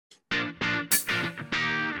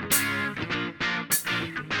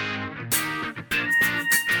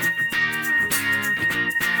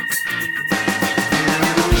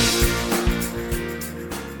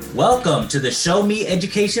Welcome to the Show Me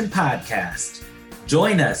Education podcast.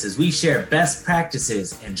 Join us as we share best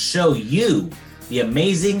practices and show you the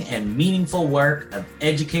amazing and meaningful work of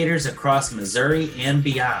educators across Missouri and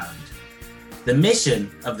beyond. The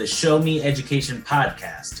mission of the Show Me Education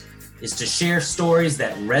podcast is to share stories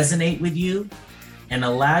that resonate with you and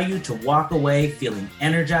allow you to walk away feeling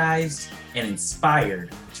energized and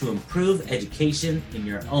inspired to improve education in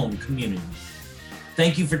your own community.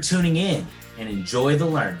 Thank you for tuning in and enjoy the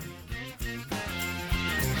learning.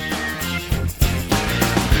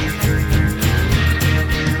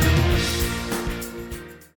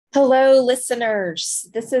 Hello, listeners.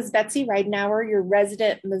 This is Betsy Reidenauer, your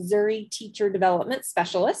resident Missouri Teacher Development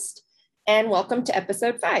Specialist, and welcome to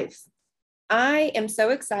episode 5. I am so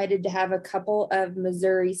excited to have a couple of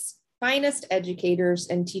Missouri's finest educators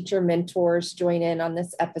and teacher mentors join in on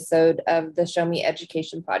this episode of the Show Me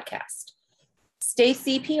Education podcast.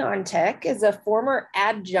 Stacy Piontek is a former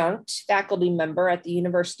adjunct faculty member at the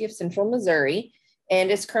University of Central Missouri and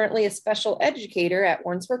is currently a special educator at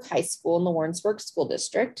Warrensburg High School in the Warrensburg School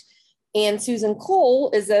District. And Susan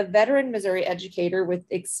Cole is a veteran Missouri educator with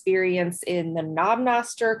experience in the Knob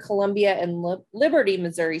Noster, Columbia, and Liberty,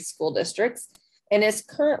 Missouri school districts, and is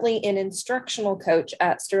currently an instructional coach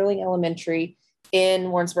at Sterling Elementary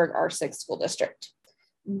in Warrensburg R6 School District.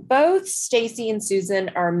 Both Stacy and Susan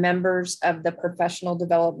are members of the Professional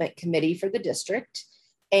Development Committee for the district,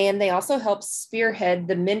 and they also help spearhead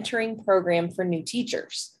the mentoring program for new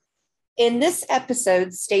teachers. In this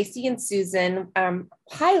episode, Stacy and Susan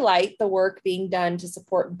highlight the work being done to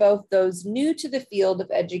support both those new to the field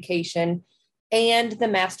of education and the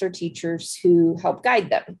master teachers who help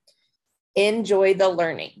guide them. Enjoy the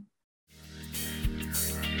learning.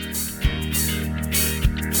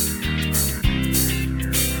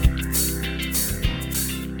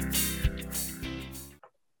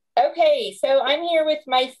 Okay, so I'm here with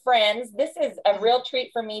my friends. This is a real treat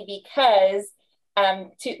for me because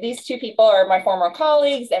these two people are my former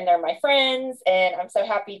colleagues and they're my friends, and I'm so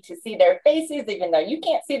happy to see their faces, even though you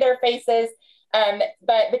can't see their faces.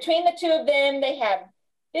 But between the two of them, they have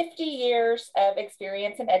 50 years of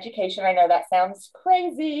experience in education. I know that sounds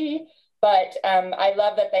crazy, but I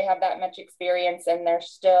love that they have that much experience and they're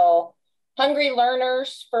still hungry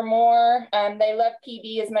learners for more. They love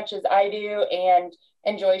PD as much as I do and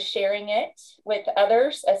enjoy sharing it with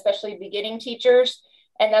others, especially beginning teachers.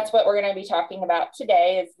 And that's what we're going to be talking about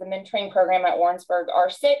today is the mentoring program at Warrensburg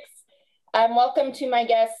R6. Welcome to my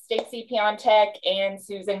guests, Stacy Piontek and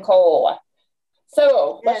Susan Cole.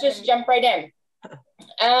 So let's just jump right in.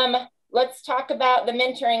 Let's talk about the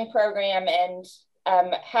mentoring program and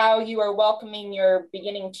how you are welcoming your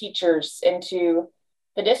beginning teachers into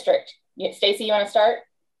the district. Stacy, you want to start?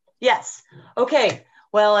 Yes. Okay.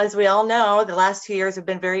 Well, as we all know, the last 2 years have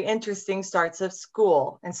been very interesting starts of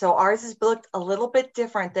school. And so ours has looked a little bit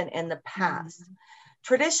different than in the past. Mm-hmm.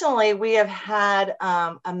 Traditionally, we have had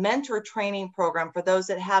a mentor training program for those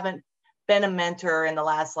that haven't been a mentor in the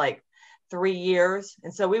last 3 years.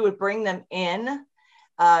 And so we would bring them in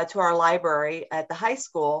to our library at the high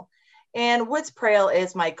school. And Woods Prale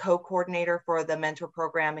is my co-coordinator for the mentor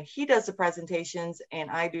program. He does the presentations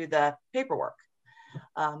and I do the paperwork.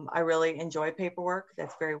 I really enjoy paperwork.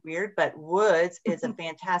 That's very weird, but Woods is a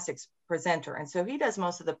fantastic presenter. And so he does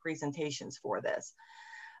most of the presentations for this.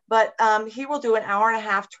 But he will do an hour and a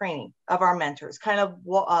half training of our mentors, kind of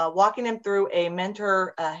walking them through a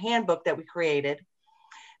mentor handbook that we created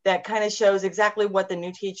that kind of shows exactly what the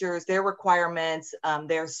new teachers, their requirements,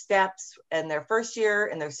 their steps in their first year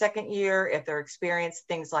and their second year, if they're experienced,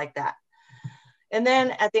 things like that. And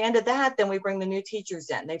then at the end of that, then we bring the new teachers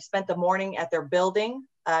in. They've spent the morning at their building,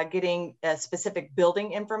 getting specific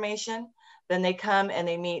building information. Then they come and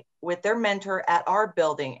they meet with their mentor at our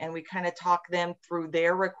building, and we kind of talk them through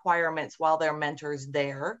their requirements while their mentor's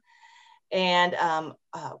there. And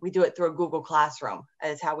we do it through a Google Classroom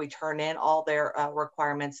is how we turn in all their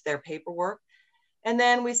requirements, their paperwork. And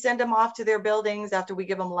then we send them off to their buildings after we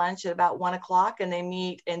give them lunch at about 1 o'clock, and they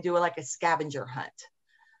meet and do a scavenger hunt.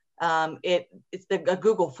 It's a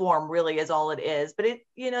Google form really is all it is, but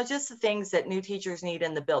just the things that new teachers need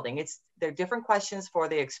in the building. They're different questions for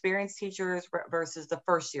the experienced teachers versus the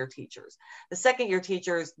first year teachers. The second year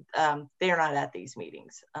teachers, they're not at these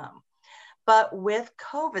meetings. But with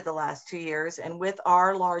COVID the last 2 years and with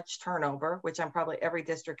our large turnover, which I'm probably every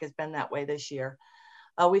district has been that way this year,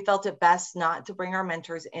 we felt it best not to bring our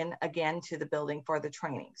mentors in again to the building for the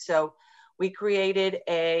training. So we created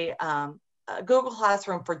a Google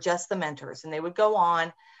Classroom for just the mentors, and they would go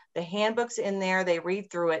on, the handbook's in there, they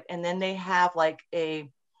read through it, and then they have a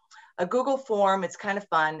Google form. It's kind of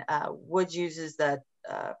fun. Woods uses the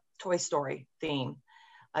Toy Story theme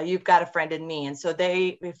you've got a friend in me. And so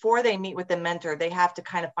before they meet with the mentor, they have to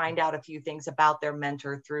kind of find out a few things about their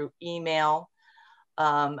mentor through email,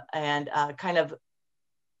 and kind of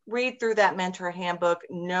read through that mentor handbook,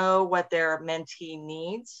 know what their mentee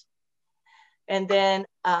needs. And then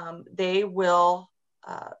they will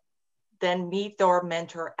then meet their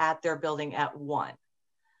mentor at their building at 1.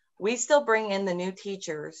 We still bring in the new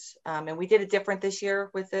teachers, and we did it different this year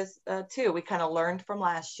with this too. We kind of learned from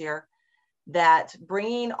last year that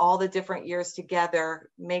bringing all the different years together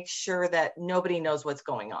makes sure that nobody knows what's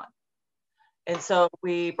going on. And so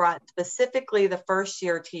we brought specifically the first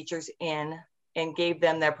year teachers in and gave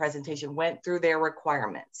them their presentation, went through their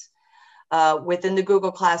requirements. Within the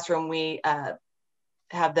Google Classroom, we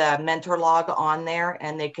have the mentor log on there,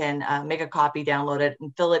 and they can make a copy, download it,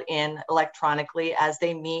 and fill it in electronically as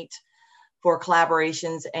they meet for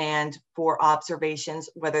collaborations and for observations,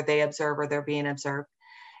 whether they observe or they're being observed.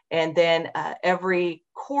 And then every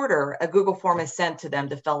quarter, a Google form is sent to them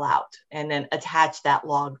to fill out and then attach that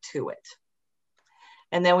log to it.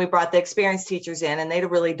 And then we brought the experienced teachers in, and they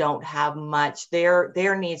really don't have much.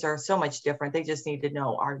 Their needs are so much different. They just need to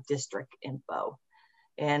know our district info.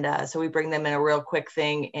 And so we bring them in a real quick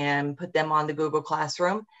thing and put them on the Google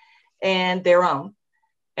Classroom and their own.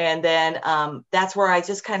 And then that's where I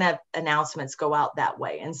just kind of announcements go out that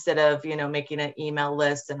way instead of, making an email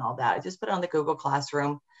list and all that. I just put it on the Google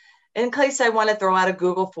Classroom in case I want to throw out a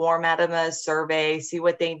Google form, out of a survey, see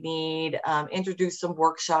what they need, introduce some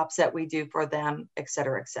workshops that we do for them, et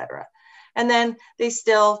cetera, et cetera. And then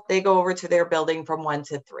they go over to their building from 1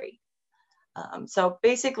 to 3. So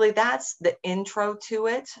basically that's the intro to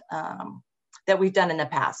it that we've done in the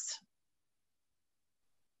past.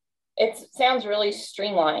 It sounds really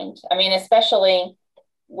streamlined. I mean, especially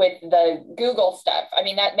with the Google stuff. I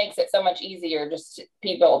mean, that makes it so much easier just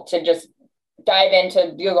people to just dive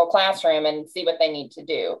into Google Classroom and see what they need to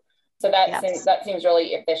do. So that seems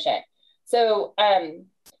really efficient. So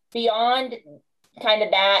beyond kind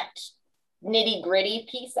of that nitty gritty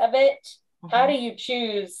piece of it, how do you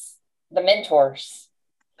choose the mentors?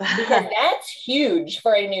 Because that's huge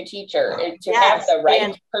for a new teacher to have the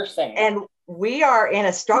right person. And we are in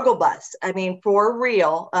a struggle bus. I mean, for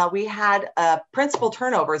real, we had principal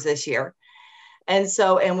turnovers this year. And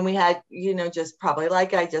when we had, just probably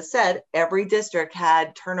like I just said, every district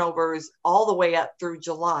had turnovers all the way up through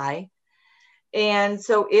July. And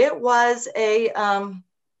so it was a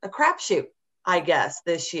crapshoot, I guess,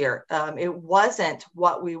 this year. It wasn't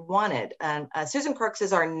what we wanted. And Susan Crooks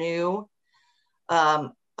is our new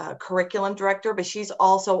curriculum director, but she's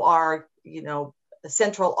also our,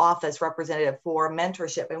 central office representative for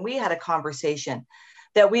mentorship. And we had a conversation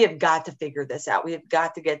that we have got to figure this out. We have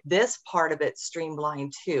got to get this part of it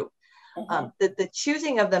streamlined too. The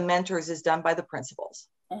choosing of the mentors is done by the principals.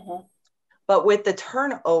 But with the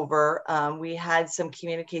turnover, we had some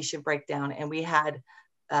communication breakdown, and we had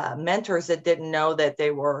mentors that didn't know that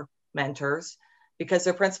they were mentors because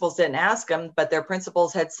their principals didn't ask them, but their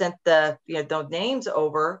principals had sent the names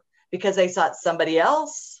over because they thought somebody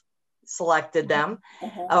else selected them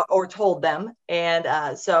or told them.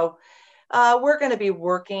 And so we're going to be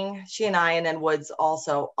working, she and I, and then Woods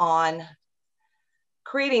also, on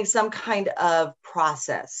creating some kind of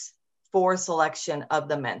process for selection of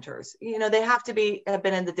the mentors. They have to have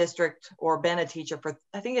been in the district or been a teacher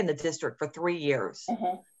in the district for 3 years.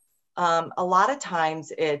 A lot of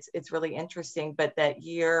times it's really interesting, but that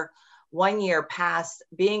 1 year past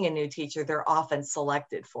being a new teacher, they're often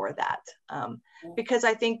selected for that because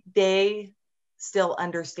I think they still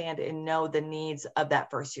understand and know the needs of that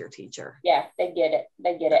first year teacher. Yeah, they get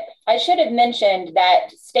it. I should have mentioned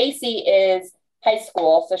that Stacy is high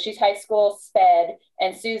school. So she's high school sped,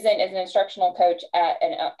 and Susan is an instructional coach at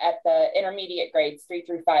the intermediate grades 3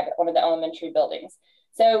 through 5 at one of the elementary buildings.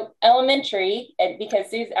 So elementary, and because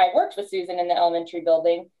I worked with Susan in the elementary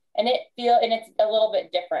building, and it's a little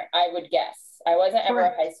bit different, I would guess. I wasn't ever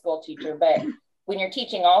a high school teacher, but when you're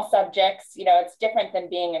teaching all subjects, it's different than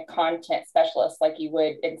being a content specialist like you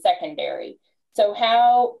would in secondary. So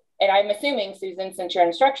and I'm assuming, Susan, since you're an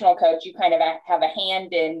instructional coach, you kind of have a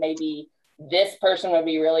hand in maybe this person would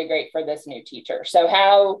be really great for this new teacher. So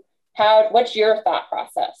what's your thought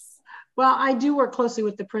process? Well, I do work closely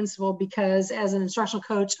with the principal because as an instructional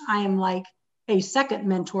coach, I am like a second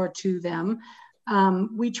mentor to them.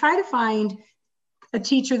 We try to find a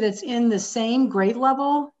teacher that's in the same grade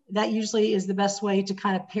level. That usually is the best way to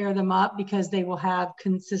kind of pair them up because they will have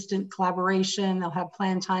consistent collaboration. They'll have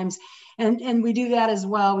plan times. And we do that as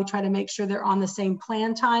well. We try to make sure they're on the same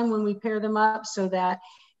plan time when we pair them up so that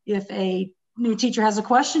if a new teacher has a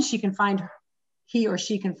question, he or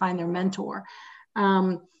she can find their mentor.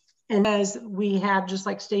 And as we have, just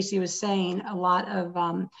like Stacy was saying, a lot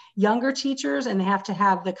of younger teachers, and they have to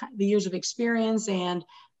have the years of experience and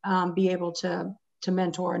be able to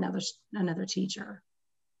mentor another teacher.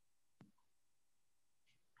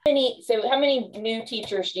 How many new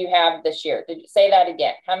teachers do you have this year? Did you say that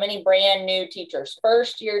again? How many brand new teachers,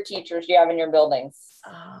 first year teachers do you have in your buildings?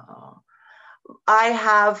 I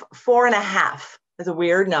have 4.5. It's a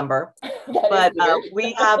weird number, but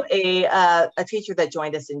we have a teacher that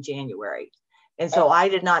joined us in January. And so I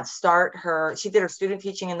did not start her. She did her student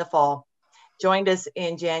teaching in the fall, joined us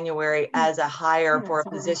in January as a hire for a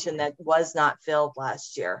position that was not filled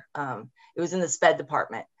last year. It was in the SPED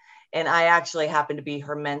department. And I actually happened to be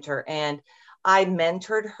her mentor, and I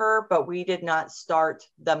mentored her, but we did not start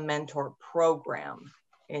the mentor program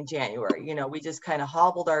in January. You know, we just kind of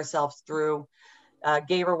hobbled ourselves through,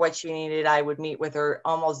 gave her what she needed. I would meet with her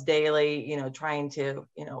almost daily, you know, trying to,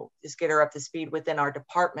 you know, just get her up to speed within our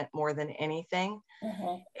department more than anything.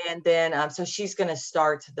 And then, so she's going to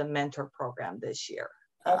start the mentor program this year.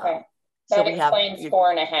 Okay. So that we explains have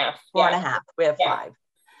 4.5. 4.5. We have 5.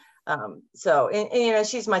 So, and, you know,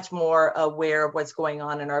 she's much more aware of what's going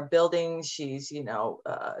on in our building. She's, you know,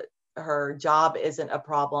 her job isn't a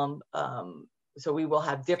problem. So we will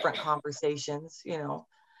have different conversations, you know,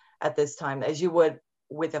 at this time as you would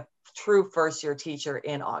with a true first year teacher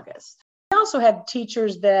in August. We also have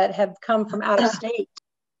teachers that have come from out of state,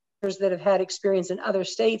 teachers that have had experience in other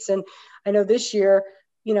states. And I know this year,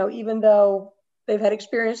 you know, even though they've had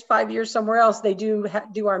experience 5 years somewhere else, they do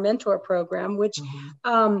do our mentor program, which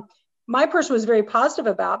my person was very positive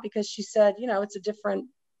about, because she said, you know, it's a different,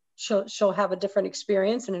 she'll have a different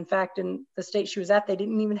experience. And in fact, in the state she was at, they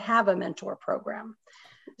didn't even have a mentor program.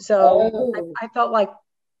 So I felt like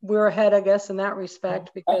we're ahead, I guess, in that respect,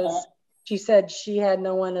 because she said she had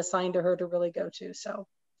no one assigned to her to really go to. So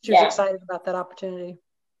she was excited about that opportunity.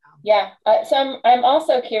 Yeah. So I'm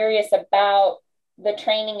also curious about the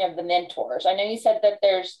training of the mentors. I know you said that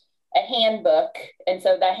there's a handbook, and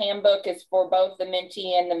so the handbook is for both the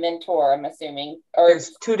mentee and the mentor, I'm assuming, or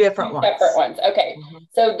there's two different ones. Separate ones. Okay.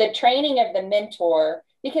 So the training of the mentor,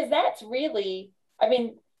 because that's really, I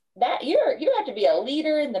mean, that you have to be a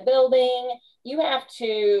leader in the building. You have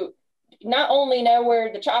to not only know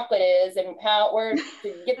where the chocolate is and where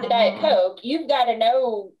to get the Diet Coke, you've got to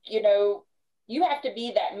know, you know, you have to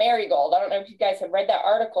be that marigold. I don't know if you guys have read that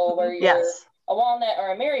article where you're a walnut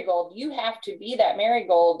or a marigold. You have to be that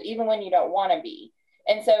marigold even when you don't want to be.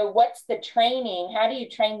 And so what's the training? How do you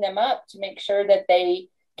train them up to make sure that they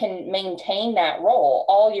can maintain that role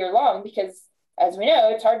all year long? Because as we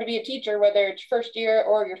know, it's hard to be a teacher, whether it's first year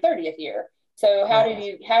or your 30th year. So how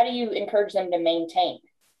do you encourage them to maintain?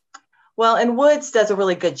 Well, and Woods does a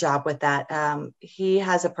really good job with that. He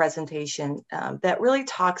has a presentation that really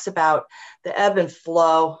talks about the ebb and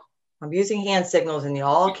flow. I'm using hand signals and you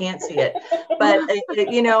all can't see it, but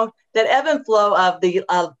you know, that ebb and flow of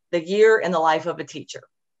the year in the life of a teacher.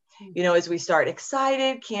 You know, as we start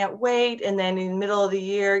excited, can't wait, and then in the middle of the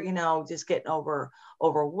year, you know, just getting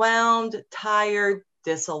overwhelmed, tired,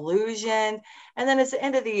 disillusioned, and then as the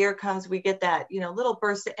end of the year comes, we get that, you know, little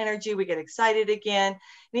burst of energy, we get excited again. And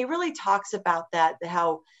he really talks about that,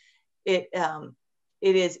 how it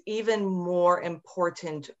is even more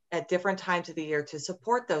important at different times of the year to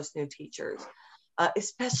support those new teachers,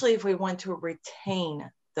 especially if we want to retain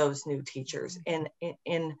those new teachers in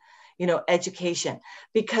you know, education,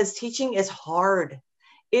 because teaching is hard.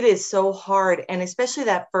 It is so hard. And especially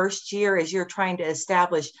that first year, as you're trying to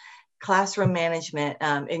establish classroom management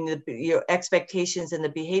and your expectations and the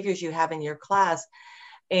behaviors you have in your class,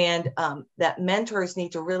 and that mentors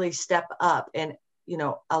need to really step up and, you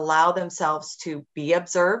know, allow themselves to be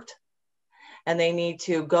observed, and they need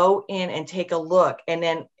to go in and take a look and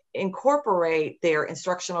then incorporate their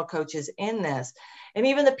instructional coaches in this, and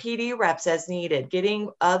even the PD reps as needed, getting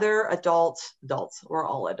other adults, we're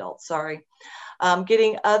all adults, sorry,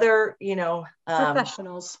 getting other, you know,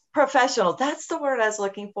 professionals, that's the word I was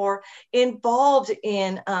looking for, involved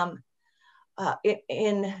in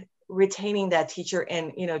retaining that teacher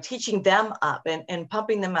and, you know, teaching them up and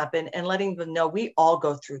pumping them up and letting them know we all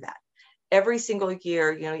go through that every single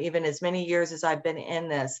year, you know, even as many years as I've been in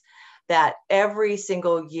this, that every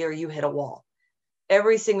single year you hit a wall.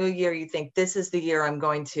 Every single year you think, this is the year I'm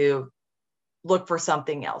going to look for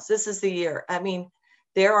something else. This is the year. I mean,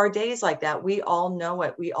 there are days like that. We all know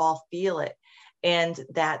it. We all feel it. And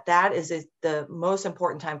that is the most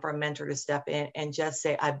important time for a mentor to step in and just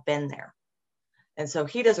say, I've been there. And so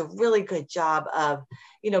he does a really good job of,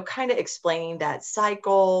 you know, kind of explaining that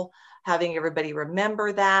cycle, having everybody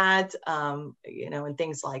remember that, you know, and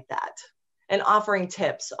things like that. and offering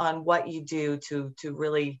tips on what you do to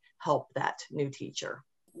really help that new teacher.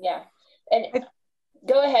 Yeah. And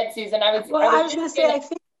go ahead, Susan. I was going to say, I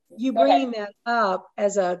think you bringing that up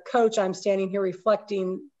as a coach, I'm standing here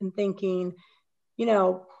reflecting and thinking, you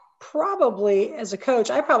know, probably as a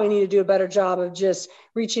coach, I probably need to do a better job of just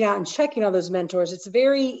reaching out and checking on those mentors. It's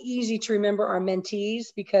very easy to remember our mentees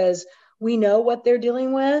because we know what they're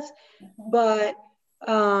dealing with, but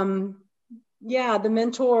yeah, the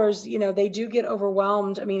mentors, you know, they do get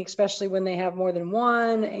overwhelmed. I mean, especially when they have more than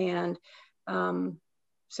one. And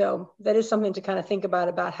so that is something to kind of think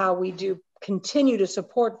about how we do continue to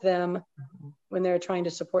support them when they're trying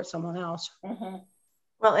to support someone else. Mm-hmm.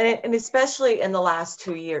 Well, and especially in the last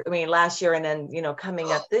 2 years, I mean, last year and then, you know,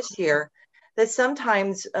 coming up this year, that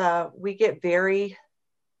sometimes we get very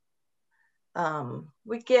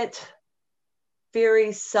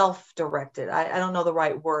self-directed. I don't know the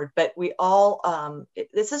right word, but we all,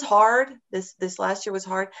 this is hard. This last year was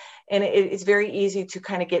hard. And it's very easy to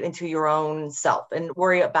kind of get into your own self and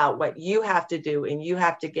worry about what you have to do and you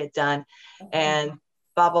have to get done and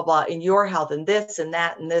blah, blah, blah, in your health and this and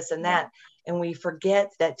that and this and that. And we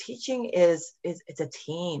forget that teaching it's a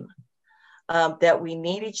team, that we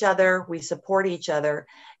need each other, we support each other.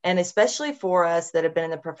 And especially for us that have been in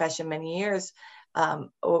the profession many years, and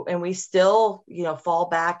we still, you know, fall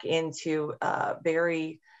back into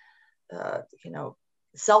very, you know,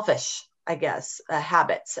 selfish, I guess,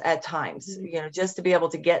 habits at times, you know, just to be able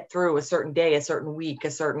to get through a certain day, a certain week,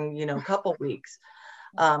 a certain, you know, couple weeks.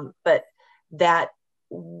 But that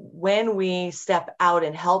when we step out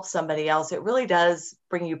and help somebody else, it really does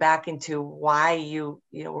bring you back into why you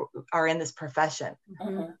know, are in this profession.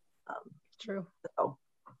 True.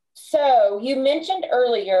 So you mentioned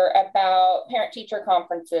earlier about parent-teacher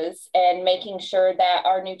conferences and making sure that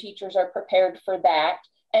our new teachers are prepared for that.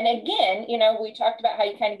 And again, you know, we talked about how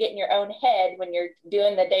you kind of get in your own head when you're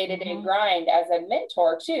doing the day-to-day grind as a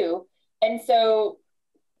mentor too. And so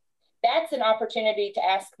that's an opportunity to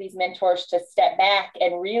ask these mentors to step back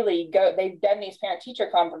and really go. They've done these parent-teacher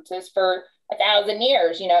conferences for 1,000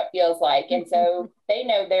 years, you know, it feels like. And so they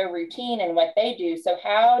know their routine and what they do. So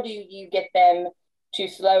how do you get them to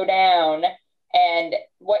slow down? And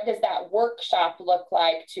what does that workshop look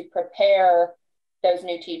like to prepare those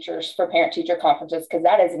new teachers for parent-teacher conferences? Because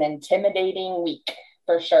that is an intimidating week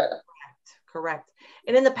for sure. Correct.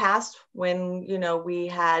 And in the past, when, you know, we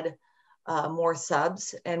had more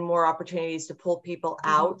subs and more opportunities to pull people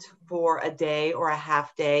out for a day or a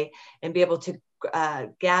half day and be able to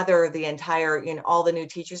gather the entire, you know, all the new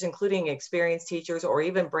teachers, including experienced teachers, or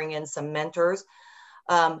even bring in some mentors.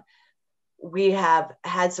 We have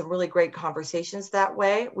had some really great conversations that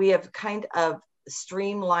way. We have kind of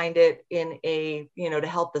streamlined it in a, you know, to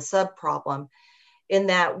help the sub problem, in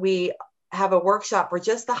that we have a workshop for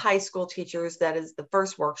just the high school teachers. That is the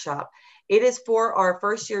first workshop. It is for our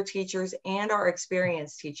first year teachers and our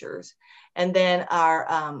experienced teachers. And then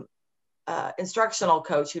our instructional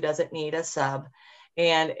coach who doesn't need a sub.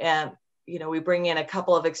 And you know, we bring in a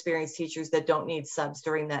couple of experienced teachers that don't need subs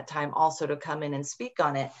during that time also to come in and speak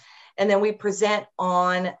on it. And then we present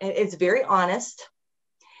on, it's very honest.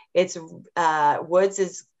 It's Woods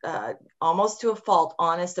is almost to a fault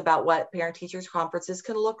honest about what parent-teachers conferences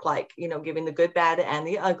can look like, you know, giving the good, bad, and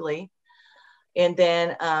the ugly. And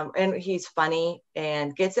then, and he's funny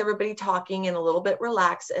and gets everybody talking and a little bit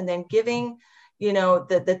relaxed, and then giving, you know,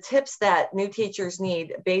 the tips that new teachers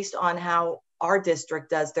need based on how our district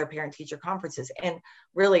does their parent-teacher conferences. And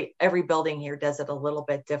really every building here does it a little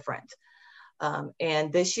bit different.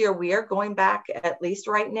 And this year we are going back, at least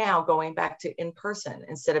right now, going back to in person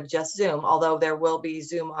instead of just Zoom, although there will be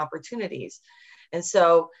Zoom opportunities. And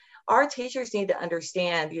so our teachers need to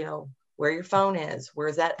understand, you know, where your phone is,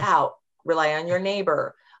 where's that out, rely on your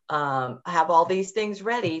neighbor, have all these things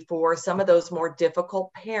ready for some of those more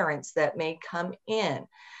difficult parents that may come in,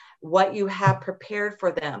 what you have prepared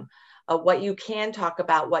for them, what you can talk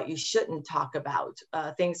about, what you shouldn't talk about,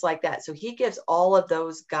 things like that. So he gives all of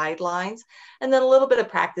those guidelines, and then a little bit of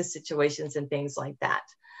practice situations and things like that.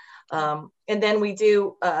 And then we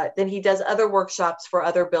do, then he does other workshops for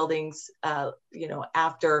other buildings, you know,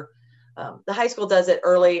 after the high school does it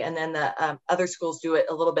early, and then the other schools do it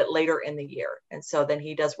a little bit later in the year. And so then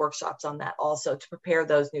he does workshops on that also to prepare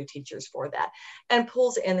those new teachers for that, and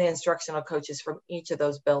pulls in the instructional coaches from each of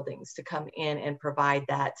those buildings to come in and provide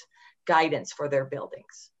that guidance for their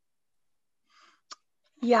buildings.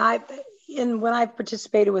 Yeah, and when I've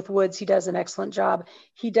participated with Woods, he does an excellent job.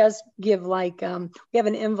 He does give, like, we have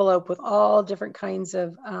an envelope with all different kinds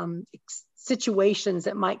of situations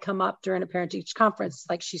that might come up during a parent-teacher conference,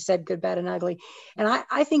 like she said, good, bad, and ugly. And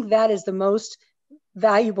I think that is the most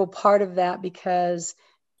valuable part of that because,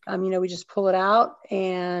 we just pull it out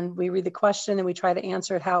and we read the question and we try to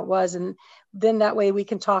answer it how it was. And then that way we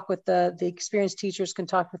can talk with the experienced teachers, can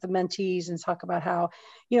talk with the mentees and talk about how,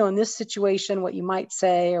 in this situation, what you might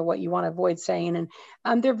say or what you want to avoid saying.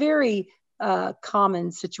 And they're very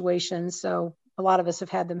common situations. So a lot of us have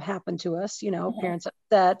had them happen to us, parents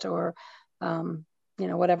upset or,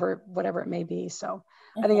 whatever it may be. So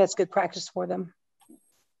I think that's good practice for them.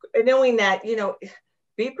 And knowing that,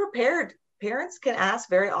 be prepared. Parents can ask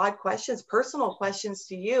very odd questions, personal questions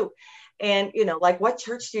to you. And, like, what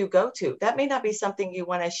church do you go to? That may not be something you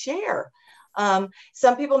want to share.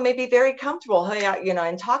 Some people may be very comfortable,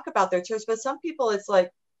 and talk about their church, but some people it's like,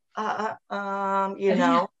 how do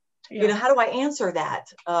I answer that?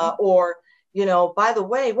 Or, by the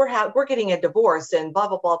way, we're getting a divorce and blah,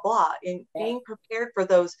 blah, blah, blah. And being prepared for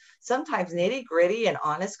those sometimes nitty gritty and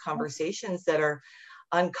honest conversations that are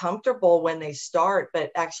uncomfortable when they start,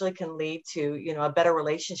 but actually can lead to, a better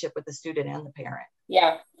relationship with the student and the parent.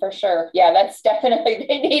 Yeah, for sure. Yeah, that's definitely,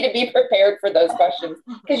 they need to be prepared for those questions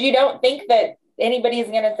because you don't think that anybody is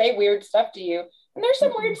going to say weird stuff to you. And there's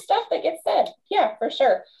some weird stuff that gets said. Yeah, for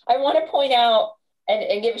sure. I want to point out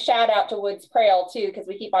and give a shout out to Woods Prail too, because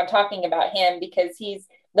we keep on talking about him because he's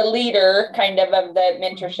the leader kind of the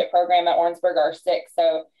mentorship program at Warrensburg R6.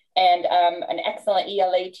 So, and an excellent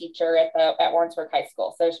ELA teacher at Warrensburg High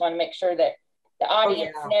School. So I just want to make sure that the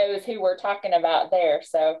audience knows who we're talking about there.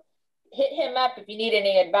 So hit him up if you need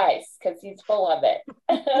any advice because he's full of it.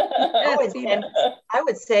 I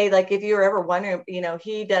would say, like, if you're ever wondering,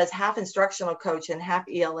 he does half instructional coach and half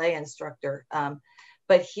ELA instructor.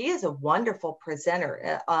 But he is a wonderful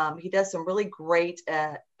presenter. He does some really great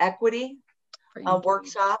equity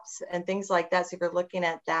workshops and things like that. So if you're looking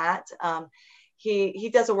at that, he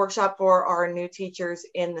does a workshop for our new teachers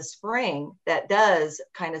in the spring that does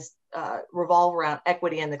kind of revolve around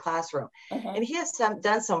equity in the classroom. And he has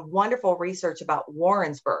done some wonderful research about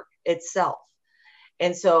Warrensburg itself.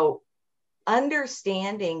 And so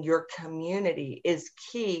understanding your community is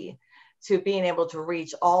key to being able to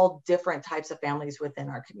reach all different types of families within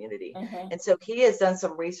our community. And so he has done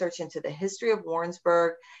some research into the history of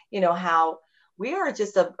Warrensburg, how we are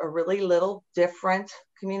just a really little different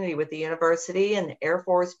community with the university and the Air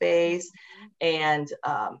Force Base. And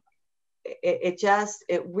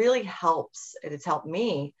it really helps. It's helped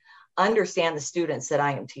me understand the students that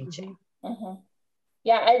I am teaching.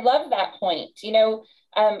 Yeah, I love that point.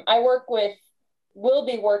 We'll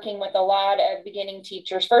be working with a lot of beginning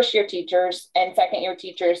teachers, first year teachers and second year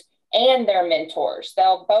teachers and their mentors.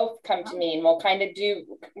 They'll both come to me and we'll kind of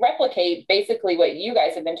replicate basically what you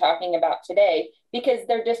guys have been talking about today because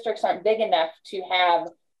their districts aren't big enough to have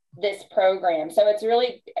this program. So it's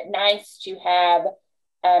really nice to have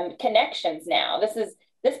connections now.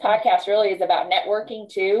 This podcast really is about networking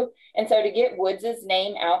too. And so to get Woods's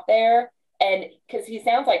name out there, and because he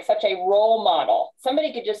sounds like such a role model,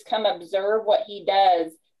 somebody could just come observe what he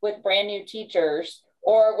does with brand new teachers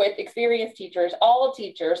or with experienced teachers, all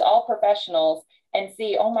professionals, and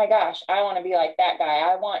see, oh my gosh, I want to be like that guy.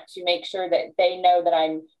 I want to make sure that they know that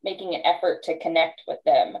I'm making an effort to connect with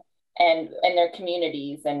them and their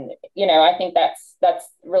communities. And, I think that's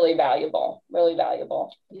really valuable, really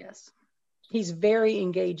valuable. Yes. He's very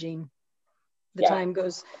engaging. The time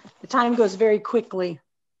goes very quickly.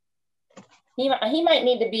 He might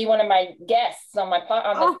need to be one of my guests on this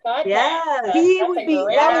podcast. Yeah, that would be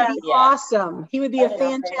awesome. He would be a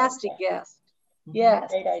fantastic guest.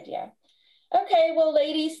 Yes. Great idea. Okay, well,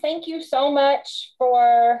 ladies, thank you so much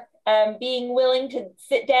for being willing to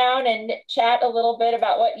sit down and chat a little bit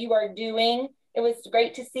about what you are doing. It was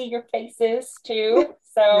great to see your faces too.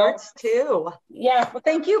 So yours too. Yeah. Well,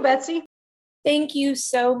 thank you, Betsy. Thank you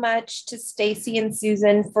so much to Stacy and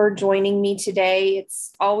Susan for joining me today.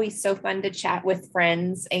 It's always so fun to chat with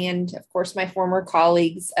friends and, of course, my former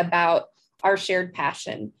colleagues about our shared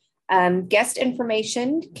passion. Guest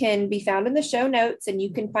information can be found in the show notes, and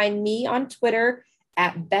you can find me on Twitter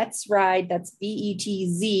at BetzRide, that's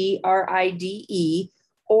BetzRide,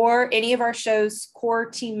 or any of our show's core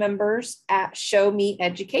team members at Show Me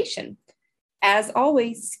Education. As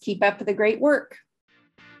always, keep up the great work.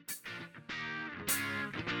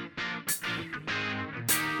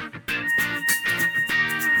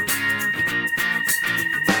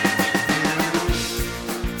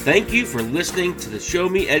 Thank you for listening to the Show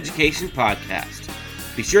Me Education podcast.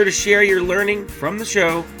 Be sure to share your learning from the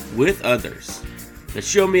show with others. The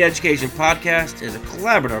Show Me Education podcast is a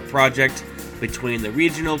collaborative project between the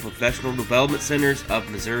Regional Professional Development Centers of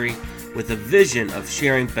Missouri with a vision of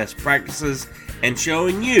sharing best practices and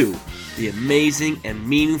showing you the amazing and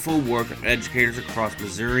meaningful work of educators across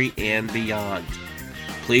Missouri and beyond.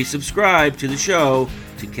 please subscribe to the show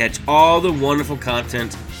to catch all the wonderful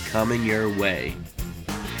content coming your way.